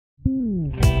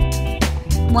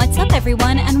What's up,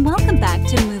 everyone, and welcome back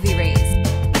to Movie Raise.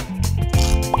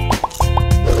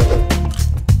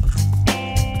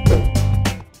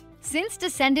 Since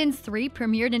Descendants 3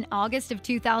 premiered in August of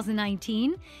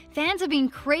 2019, fans have been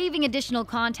craving additional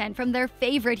content from their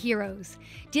favorite heroes.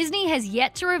 Disney has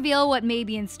yet to reveal what may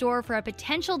be in store for a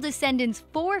potential Descendants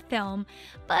 4 film,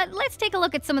 but let's take a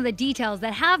look at some of the details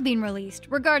that have been released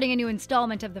regarding a new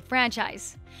installment of the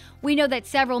franchise. We know that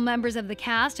several members of the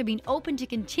cast have been open to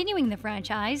continuing the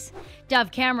franchise.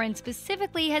 Dove Cameron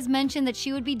specifically has mentioned that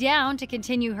she would be down to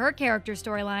continue her character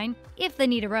storyline if the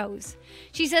need arose.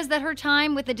 She says that her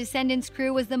time with the Descendants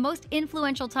crew was the most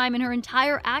influential time in her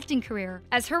entire acting career.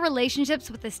 As her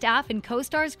relationships with the staff and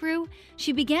co-stars grew,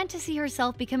 she began to see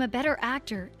herself become a better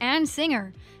actor and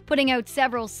singer, putting out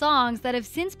several songs that have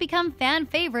since become fan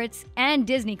favorites and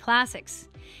Disney classics.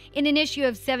 In an issue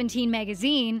of 17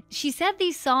 magazine, she said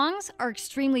these songs are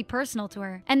extremely personal to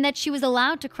her and that she was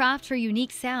allowed to craft her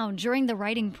unique sound during the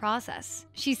writing process.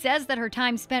 She says that her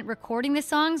time spent recording the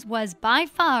songs was by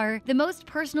far the most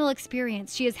personal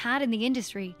experience she has had in the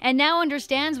industry, and now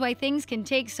understands why things can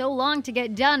take so long to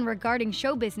get done regarding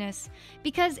show business,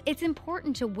 because it's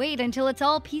important to wait until it's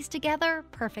all pieced together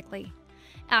perfectly.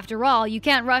 After all, you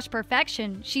can't rush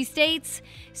perfection. She states,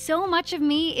 "So much of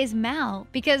me is Mal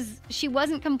because she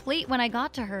wasn't complete when I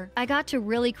got to her. I got to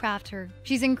really craft her.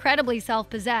 She's incredibly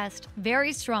self-possessed,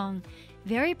 very strong,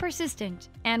 very persistent,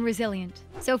 and resilient."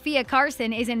 Sofia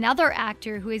Carson is another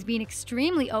actor who has been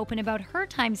extremely open about her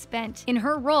time spent in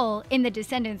her role in the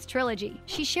Descendants trilogy.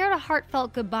 She shared a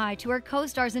heartfelt goodbye to her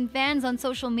co-stars and fans on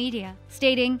social media,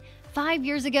 stating, "5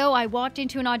 years ago, I walked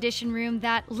into an audition room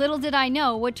that, little did I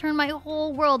know, would turn my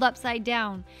whole world upside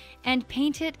down and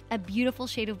paint it a beautiful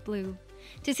shade of blue.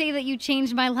 To say that you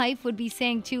changed my life would be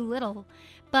saying too little.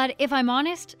 But if I'm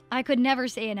honest, I could never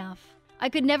say enough. I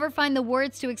could never find the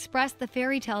words to express the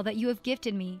fairy tale that you have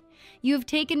gifted me. You have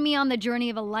taken me on the journey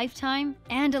of a lifetime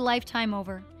and a lifetime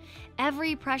over.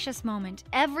 Every precious moment,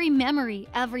 every memory,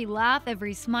 every laugh,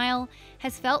 every smile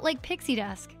has felt like pixie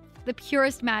dust, the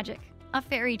purest magic. A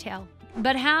fairy tale."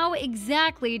 But how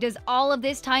exactly does all of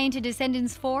this tie into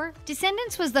Descendants 4?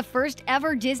 Descendants was the first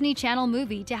ever Disney Channel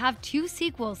movie to have 2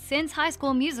 sequels since High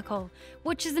School Musical,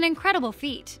 which is an incredible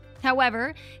feat.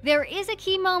 However, there is a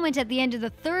key moment at the end of the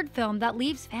 3rd film that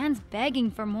leaves fans begging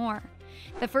for more.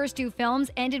 The first 2 films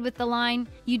ended with the line,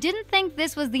 "You didn't think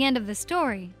this was the end of the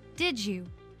story, did you?"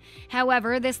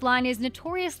 However, this line is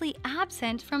notoriously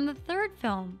absent from the 3rd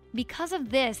film. Because of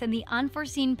this and the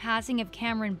unforeseen passing of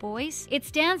Cameron Boyce, it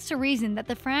stands to reason that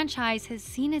the franchise has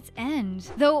seen its end.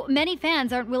 Though many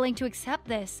fans aren't willing to accept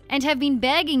this and have been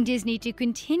begging Disney to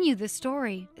continue the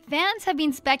story. Fans have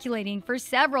been speculating for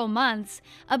several months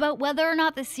about whether or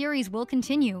not the series will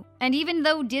continue, and even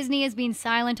though Disney has been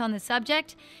silent on the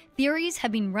subject, theories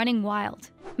have been running wild.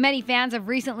 Many fans have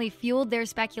recently fueled their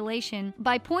speculation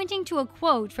by pointing to a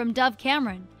quote from Dove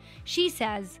Cameron. She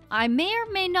says, "I may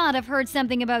or may not have heard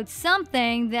something about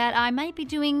something that I might be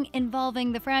doing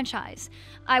involving the franchise.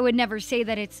 I would never say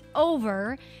that it's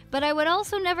over, but I would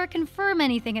also never confirm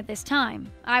anything at this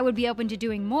time. I would be open to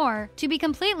doing more. To be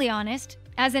completely honest,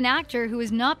 as an actor who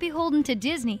is not beholden to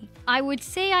Disney, I would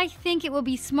say I think it would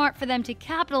be smart for them to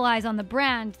capitalize on the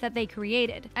brand that they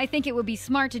created. I think it would be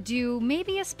smart to do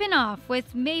maybe a spin-off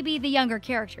with maybe the younger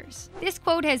characters." This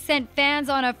quote has sent fans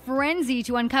on a frenzy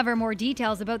to uncover more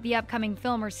details about the upcoming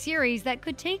film or series that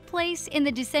could take place in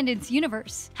the Descendants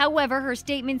universe. However, her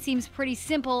statement seems pretty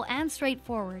simple and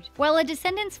straightforward. While a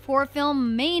Descendants 4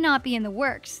 film may not be in the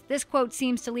works, this quote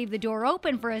seems to leave the door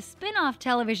open for a spin-off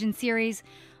television series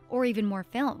or even more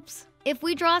films. If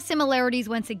we draw similarities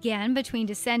once again between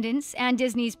Descendants and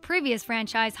Disney's previous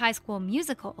franchise High School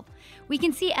Musical, we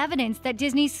can see evidence that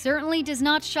Disney certainly does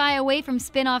not shy away from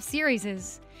spin-off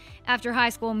series. After High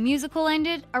School Musical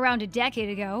ended around a decade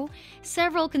ago,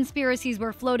 several conspiracies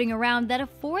were floating around that a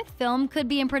 4th film could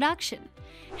be in production.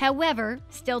 However,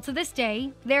 still to this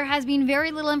day, there has been very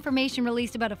little information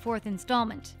released about a 4th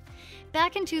installment.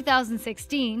 Back in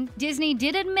 2016, Disney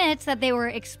did admit that they were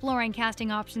exploring casting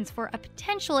options for a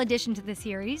potential addition to the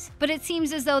series, but it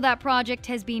seems as though that project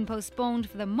has been postponed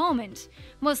for the moment,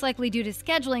 most likely due to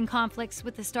scheduling conflicts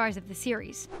with the stars of the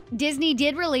series. Disney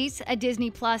did release a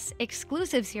Disney Plus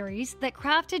exclusive series that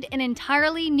crafted an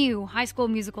entirely new High School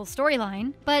Musical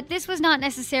storyline, but this was not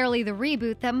necessarily the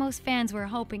reboot that most fans were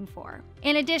hoping for.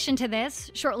 In addition to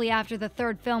this, shortly after the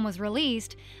 3rd film was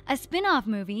released, a spin-off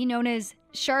movie known as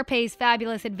Sharpay's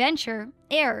Fabulous Adventure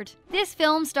aired. This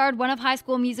film starred one of High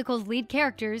School Musical's lead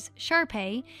characters,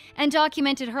 Sharpay, and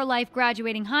documented her life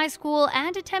graduating high school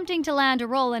and attempting to land a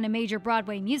role in a major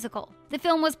Broadway musical. The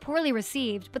film was poorly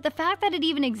received, but the fact that it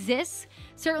even exists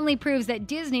certainly proves that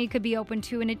Disney could be open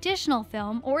to an additional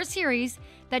film or series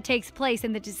that takes place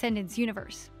in the Descendants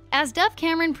universe. As Dove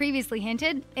Cameron previously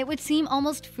hinted, it would seem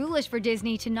almost foolish for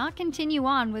Disney to not continue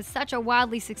on with such a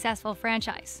wildly successful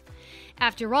franchise.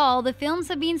 After all, the films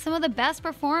have been some of the best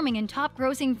performing and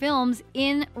top-grossing films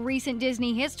in recent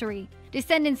Disney history.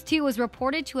 Descendants 2 was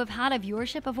reported to have had a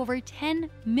viewership of over 10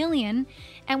 million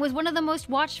and was one of the most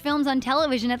watched films on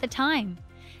television at the time.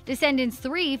 Descendants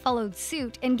 3 followed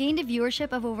suit and gained a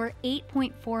viewership of over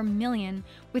 8.4 million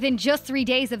within just 3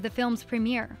 days of the film's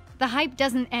premiere. The hype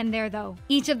doesn't end there though.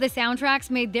 Each of the soundtracks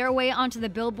made their way onto the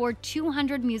Billboard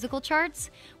 200 musical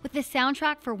charts, with the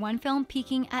soundtrack for one film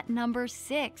peaking at number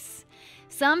 6.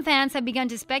 Some fans have begun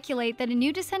to speculate that a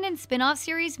new Descendants spin-off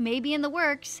series may be in the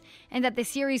works, and that the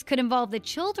series could involve the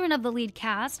children of the lead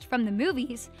cast from the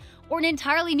movies, or an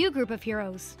entirely new group of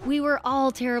heroes. We were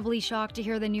all terribly shocked to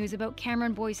hear the news about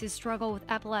Cameron Boyce's struggle with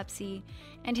epilepsy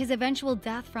and his eventual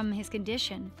death from his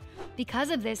condition.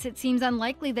 Because of this, it seems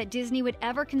unlikely that Disney would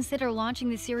ever consider launching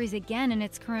the series again in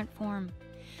its current form.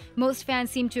 Most fans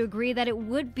seem to agree that it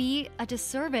would be a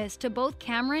disservice to both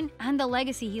Cameron and the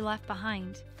legacy he left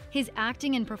behind. His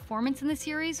acting and performance in the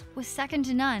series was second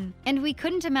to none, and we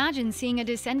couldn't imagine seeing a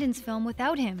Descendants film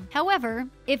without him. However,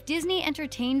 if Disney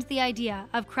entertained the idea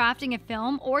of crafting a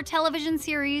film or television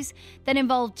series that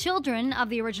involved children of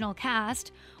the original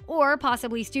cast, or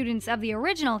possibly students of the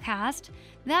original cast,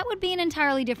 that would be an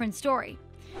entirely different story.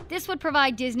 This would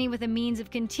provide Disney with a means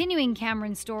of continuing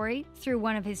Cameron's story through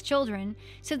one of his children,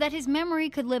 so that his memory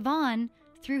could live on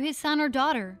through his son or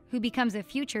daughter, who becomes a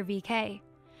future VK.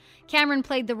 Cameron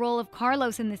played the role of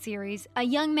Carlos in the series, a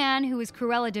young man who is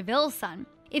Cruella de Vil's son.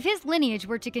 If his lineage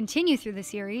were to continue through the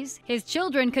series, his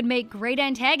children could make great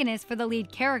antagonists for the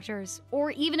lead characters,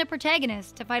 or even a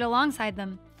protagonist to fight alongside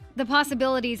them. The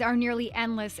possibilities are nearly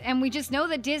endless, and we just know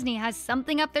that Disney has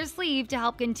something up their sleeve to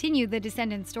help continue the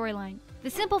Descendants storyline. The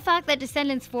simple fact that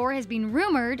Descendants 4 has been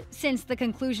rumored since the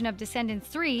conclusion of Descendants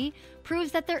 3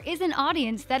 proves that there is an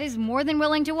audience that is more than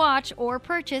willing to watch or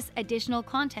purchase additional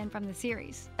content from the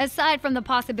series. Aside from the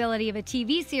possibility of a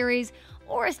TV series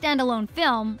or a standalone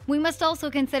film, we must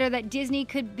also consider that Disney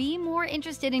could be more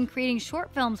interested in creating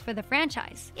short films for the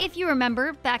franchise. If you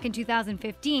remember, back in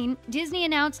 2015, Disney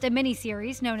announced a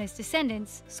miniseries known as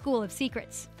Descendants: School of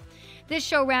Secrets. This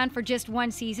show ran for just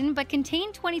one season but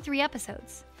contained 23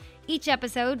 episodes. Each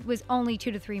episode was only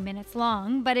 2 to 3 minutes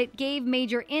long, but it gave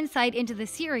major insight into the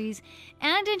series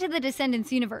and into the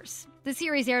Descendants universe. The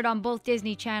series aired on both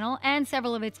Disney Channel and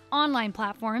several of its online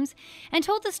platforms, and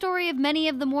told the story of many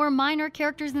of the more minor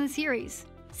characters in the series.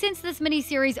 Since this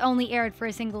miniseries only aired for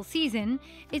a single season,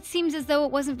 it seems as though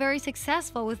it wasn't very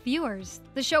successful with viewers.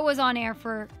 The show was on air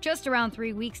for just around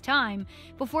 3 weeks' time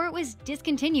before it was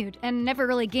discontinued and never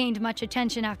really gained much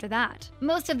attention after that.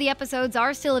 Most of the episodes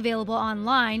are still available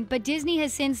online, but Disney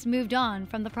has since moved on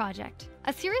from the project.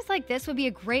 A series like this would be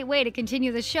a great way to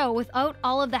continue the show without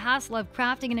all of the hassle of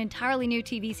crafting an entirely new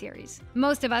TV series.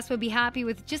 Most of us would be happy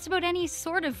with just about any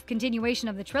sort of continuation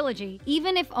of the trilogy,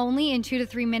 even if only in 2 to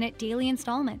 3 minute daily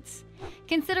installments.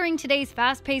 Considering today's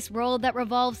fast-paced world that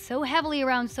revolves so heavily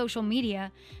around social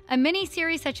media, a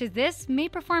mini-series such as this may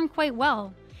perform quite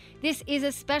well. This is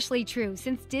especially true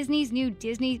since Disney's new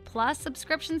Disney Plus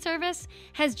subscription service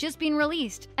has just been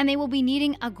released, and they will be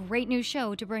needing a great new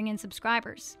show to bring in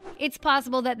subscribers. It's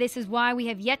possible that this is why we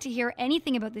have yet to hear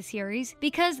anything about the series,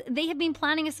 because they have been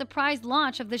planning a surprise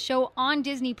launch of the show on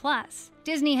Disney Plus.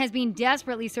 Disney has been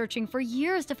desperately searching for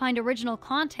years to find original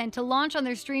content to launch on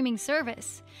their streaming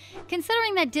service.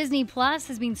 Considering that Disney Plus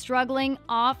has been struggling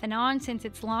off and on since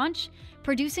its launch,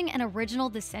 producing an original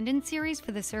Descendants series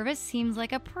for the service seems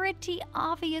like a pretty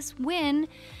obvious win.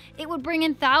 It would bring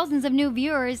in thousands of new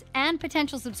viewers and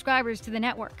potential subscribers to the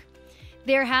network.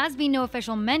 There has been no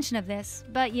official mention of this,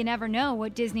 but you never know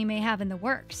what Disney may have in the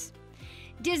works.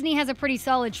 Disney has a pretty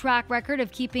solid track record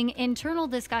of keeping internal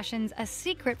discussions a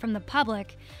secret from the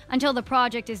public until the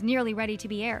project is nearly ready to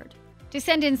be aired.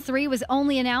 Descendants 3 was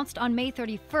only announced on May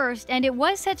 31st, and it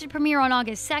was set to premiere on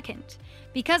August 2nd.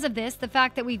 Because of this, the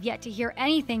fact that we've yet to hear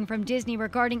anything from Disney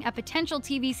regarding a potential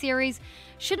TV series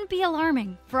shouldn't be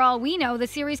alarming. For all we know, the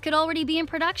series could already be in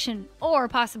production, or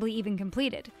possibly even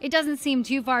completed. It doesn't seem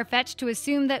too far-fetched to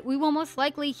assume that we will most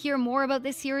likely hear more about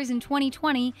this series in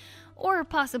 2020, or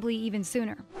possibly even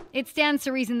sooner. It stands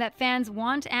to reason that fans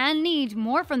want and need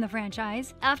more from the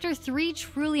franchise. After 3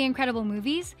 truly incredible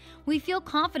movies, we feel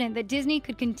confident that Disney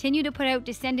could continue to put out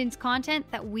Descendants content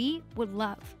that we would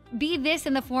love. Be this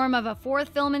in the form of a 4th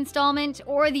film installment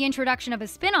or the introduction of a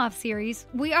spin-off series,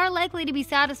 we are likely to be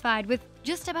satisfied with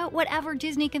just about whatever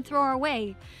Disney can throw our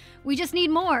way. We just need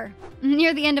more.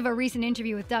 Near the end of a recent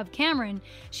interview with Dove Cameron,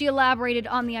 she elaborated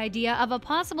on the idea of a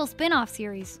possible spin-off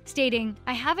series, stating,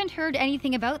 "I haven't heard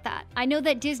anything about that. I know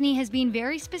that Disney has been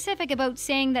very specific about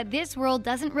saying that this world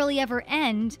doesn't really ever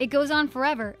end. It goes on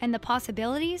forever, and the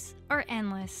possibilities are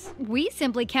endless." We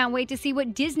simply can't wait to see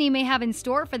what Disney may have in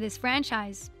store for this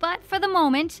franchise. But for the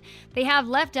moment, they have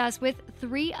left us with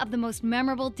 3 of the most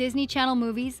memorable Disney Channel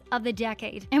movies of the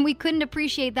decade, and we couldn't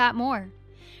appreciate that more.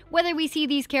 Whether we see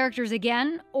these characters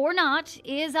again or not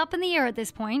is up in the air at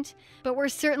this point, but we're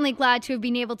certainly glad to have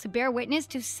been able to bear witness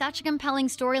to such a compelling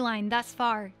storyline thus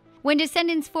far. When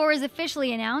Descendants 4 is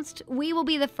officially announced, we will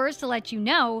be the first to let you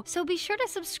know, so be sure to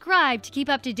subscribe to keep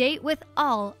up to date with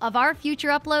all of our future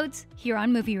uploads here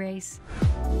on Movie Race.